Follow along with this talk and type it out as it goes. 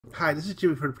Hi, this is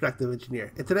Jimmy from Productive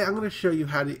Engineer, and today I'm going to show you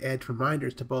how to add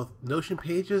reminders to both Notion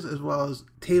pages as well as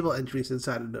table entries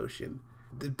inside of Notion.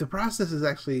 The process is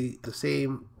actually the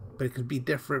same, but it could be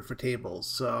different for tables,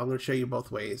 so I'm going to show you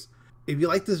both ways. If you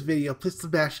like this video, please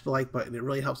smash the like button. It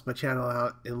really helps my channel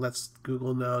out and lets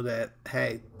Google know that,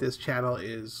 hey, this channel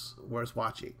is worth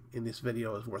watching and this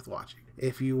video is worth watching.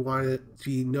 If you want to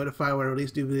be notified when I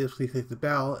release new videos, please click the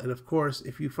bell. And of course,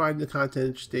 if you find the content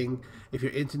interesting, if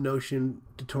you're into Notion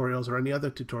tutorials or any other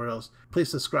tutorials,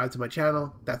 please subscribe to my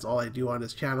channel. That's all I do on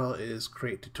this channel is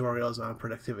create tutorials on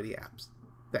productivity apps.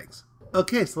 Thanks.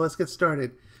 Okay, so let's get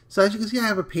started. So as you can see, I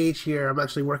have a page here. I'm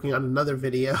actually working on another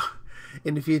video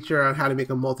in the future on how to make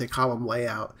a multi-column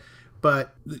layout,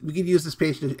 but we could use this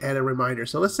page to add a reminder.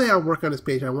 So let's say I work on this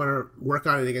page, I want to work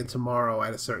on it again tomorrow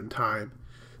at a certain time.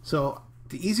 So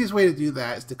the easiest way to do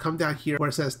that is to come down here where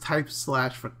it says type /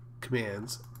 for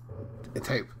commands and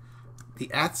type the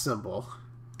 @ symbol,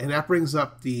 and that brings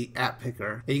up the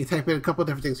picker, and you can type in a couple of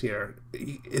different things here.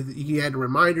 You can add a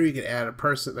reminder, you can add a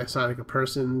person, assign a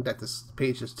person that this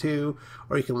page is to,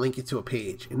 or you can link it to a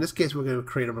page. In this case, we're going to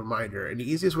create a reminder, and the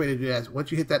easiest way to do that is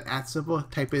once you hit that @ symbol,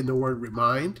 type in the word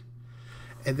remind,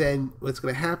 and then what's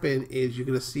going to happen is you're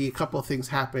going to see a couple of things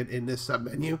happen in this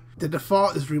submenu. The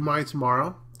default is remind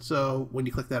tomorrow, so when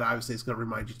you click that, obviously it's going to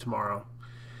remind you tomorrow.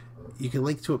 You can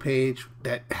link to a page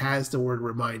that has the word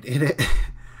remind in it.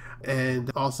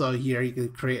 And also here you can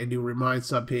create a new remind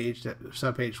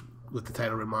subpage with the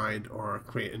title remind, or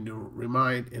create a new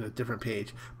remind in a different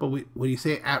page. But when you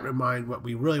say @remind, what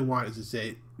we really want is to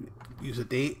say use a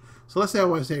date. So let's say I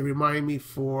want to say remind me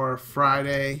for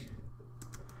Friday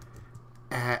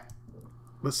at,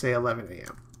 let's say, 11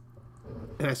 a.m.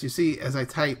 And as you see, as I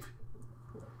type,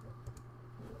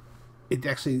 it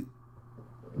actually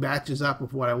matches up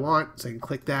with what I want, so I can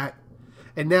click that.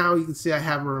 And now you can see I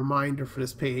have a reminder for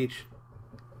this page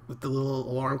with the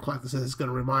little alarm clock that says it's going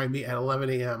to remind me at 11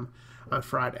 a.m. on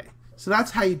Friday. So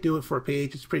that's how you do it for a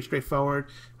page. It's pretty straightforward.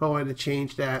 If I wanted to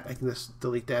change that, I can just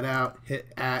delete that out,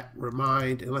 hit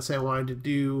 @remind, and let's say I wanted to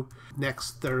do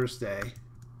next Thursday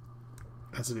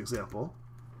as an example.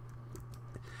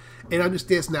 It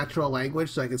understands natural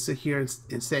language, so I can sit here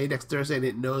and say next Thursday, and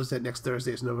it knows that next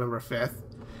Thursday is November 5th.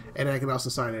 And I can also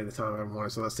sign in a time I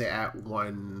want. So let's say at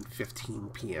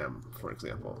 1:15 p.m., for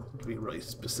example, to be really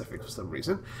specific for some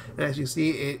reason. And as you see,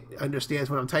 it understands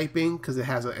what I'm typing because it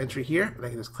has an entry here, and I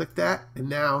can just click that. And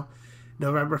now,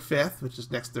 November 5th, which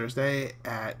is next Thursday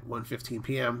at 1:15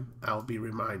 p.m., I'll be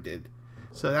reminded.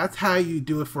 So that's how you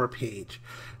do it for a page.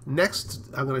 Next,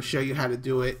 I'm going to show you how to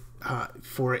do it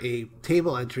for a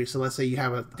table entry. So let's say you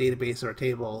have a database or a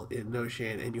table in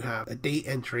Notion, and you have a date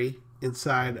entry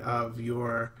inside of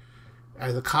your,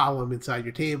 as a column inside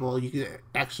your table. You can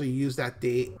actually use that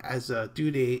date as a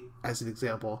due date as an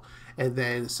example, and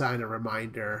then assign a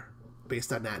reminder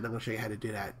based on that. And I'm going to show you how to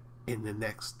do that in the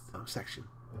next section.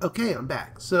 Okay, I'm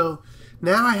back. So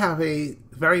now I have a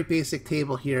very basic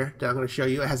table here that I'm going to show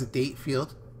you. It has a date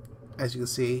field. As you can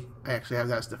see, I actually have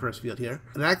that as the first field here.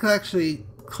 And I can actually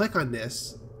click on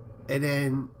this and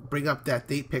then bring up that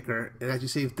date picker, and as you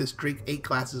see, if this drink 8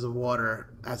 glasses of water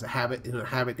as a habit in a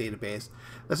habit database,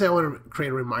 let's say I want to create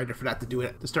a reminder for that to do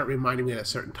it, to start reminding me at a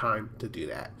certain time to do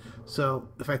that. So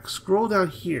if I scroll down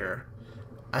here,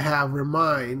 I have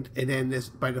remind, and then this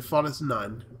by default it's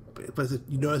none, but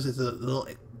you notice there's a little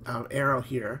arrow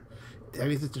here. That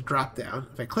means it's a drop down.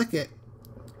 If I click it,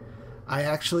 I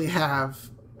actually have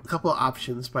a couple of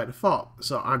options by default.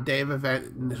 So on day of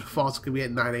event, the default's going to be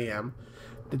at 9 a.m.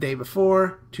 the day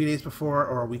before, 2 days before,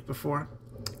 or a week before.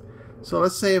 So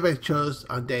let's say if I chose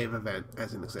on day of event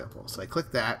as an example. So I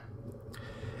click that,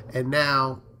 and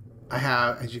now I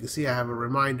have, as you can see, I have a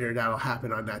reminder that'll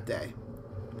happen on that day.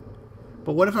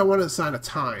 But what if I want to assign a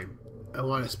time? I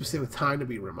want a specific time to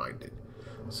be reminded.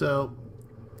 So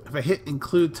if I hit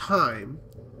include time,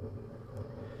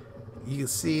 you can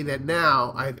see that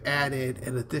now I've added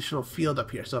an additional field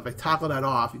up here. So if I toggle that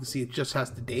off, you can see it just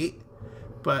has the date.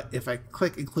 But if I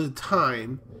click include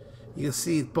time, you can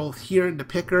see both here in the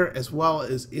picker as well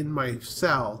as in my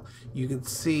cell, you can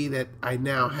see that I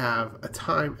now have a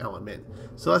time element.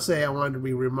 So let's say I wanted to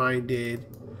be reminded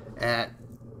at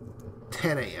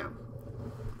 10 a.m.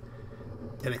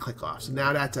 and I click off. So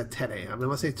now that's at 10 a.m. And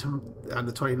let's say on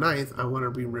the 29th, I want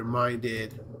to be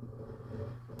reminded,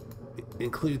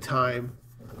 include time,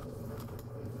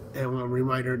 and a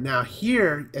reminder. Now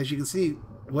here, as you can see,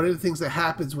 one of the things that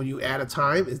happens when you add a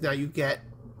time is now you get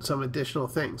some additional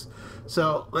things.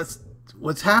 So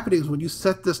what's happening is when you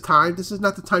set this time, this is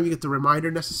not the time you get the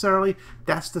reminder necessarily.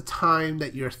 That's the time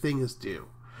that your thing is due.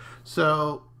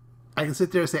 So I can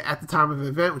sit there and say at the time of the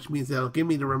event, which means that'll give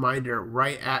me the reminder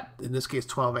right at, in this case,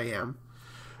 12 a.m.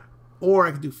 Or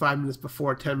I can do 5 minutes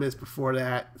before, 10 minutes before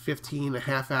that, 15, a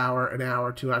half hour, an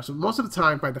hour, 2 hours. So most of the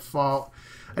time, by default,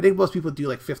 I think most people do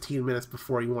like 15 minutes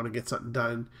before you want to get something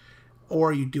done,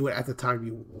 or you do it at the time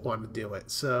you want to do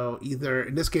it. So either,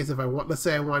 in this case, if I want, let's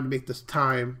say I wanted to make this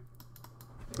time,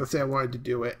 let's say I wanted to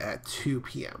do it at 2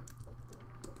 p.m.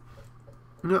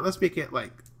 No, let's make it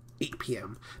like 8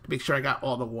 p.m. to make sure I got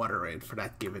all the water in for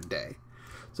that given day.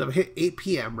 So if I hit 8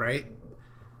 p.m., right,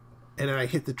 and then I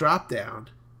hit the drop down,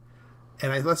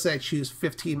 and let's say I choose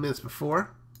 15 minutes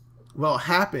before, what'll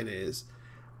happen is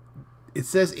it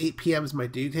says 8 p.m. is my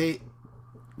due date,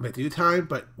 my due time,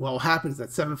 but what'll happen is at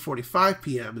 7:45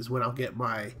 p.m. is when I'll get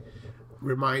my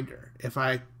reminder. If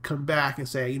I come back and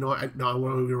say, you know what, no, I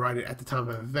want to rewrite it at the time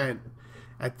of the event,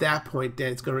 at that point,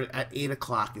 then it's going to, at 8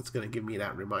 o'clock, it's going to give me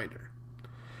that reminder.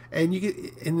 And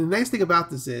and the nice thing about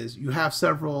this is you have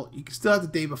several, you can still have the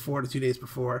day before, the 2 days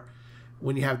before,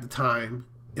 when you have the time.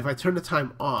 If I turn the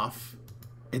time off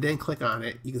and then click on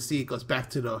it, you can see it goes back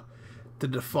to the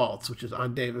defaults, which is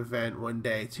on day of event, 1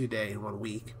 day, 2 day, and 1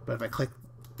 week. But if I click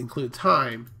include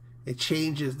time, it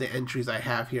changes the entries I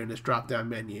have here in this drop down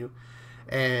menu,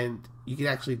 and you can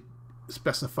actually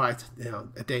specify, you know,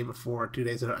 a day before, 2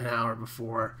 days, an hour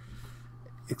before,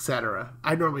 etc.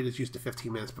 I normally just use the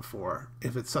 15 minutes before.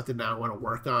 If it's something that I want to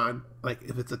work on, like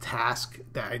if it's a task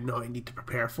that I know I need to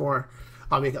prepare for,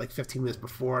 I'll make it like 15 minutes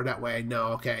before. That way I know,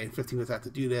 okay, in 15 minutes I have to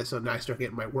do this, so now I start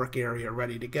getting my work area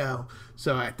ready to go.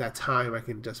 So at that time I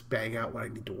can just bang out what I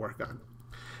need to work on.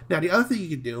 Now the other thing you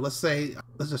can do, let's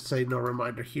just say no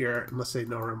reminder here, and let's say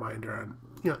no reminder on,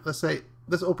 you know,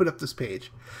 let's open up this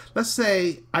page. Let's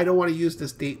say I don't want to use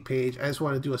this date page. I just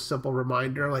want to do a simple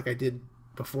reminder like I did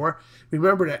before.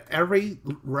 Remember that every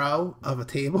row of a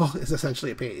table is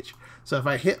essentially a page. So if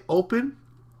I hit open,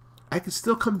 I can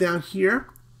still come down here,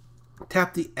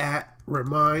 tap the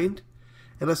 @remind,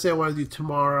 and let's say I want to do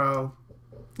tomorrow.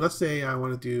 Let's say I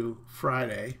want to do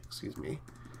Friday, excuse me,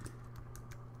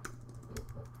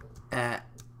 at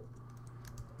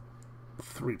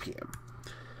 3 p.m.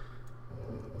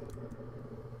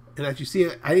 And as you see,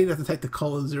 I didn't have to type the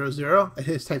 :00. I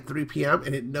just type 3 p.m.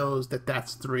 and it knows that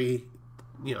that's 3.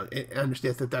 You know, it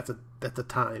understands that that's a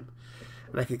time,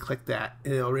 and I can click that,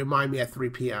 and it'll remind me at 3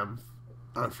 p.m.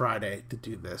 on Friday to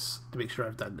do this, to make sure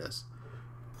I've done this.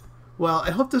 Well,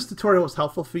 I hope this tutorial was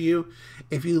helpful for you.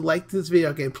 If you liked this video,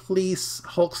 again, please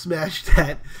Hulk smash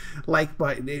that like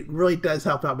button. It really does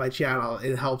help out my channel.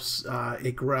 It helps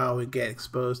it grow and get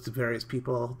exposed to various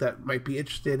people that might be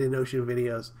interested in Notion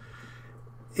videos.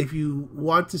 If you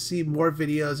want to see more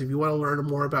videos, if you want to learn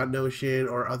more about Notion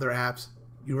or other apps,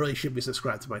 you really should be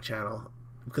subscribed to my channel,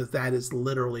 because that is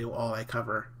literally all I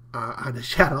cover on the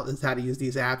channel, is how to use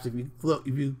these apps. If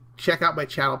you check out my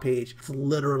channel page, it's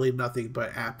literally nothing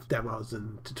but app demos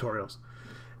and tutorials.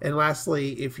 And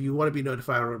lastly, if you want to be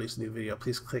notified when I release a new video,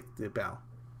 please click the bell.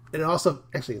 And also,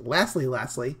 actually,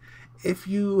 lastly, if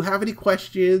you have any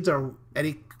questions or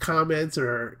any comments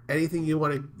or anything you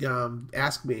want to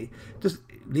ask me, just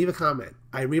leave a comment.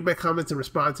 I read my comments and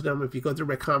respond to them. If you go through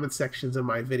my comment sections of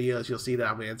my videos, you'll see that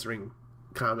I'm answering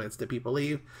comments that people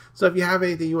leave. So if you have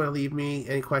anything you want to leave me,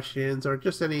 any questions or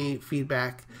just any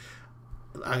feedback,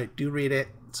 I do read it.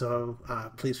 So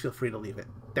please feel free to leave it.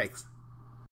 Thanks.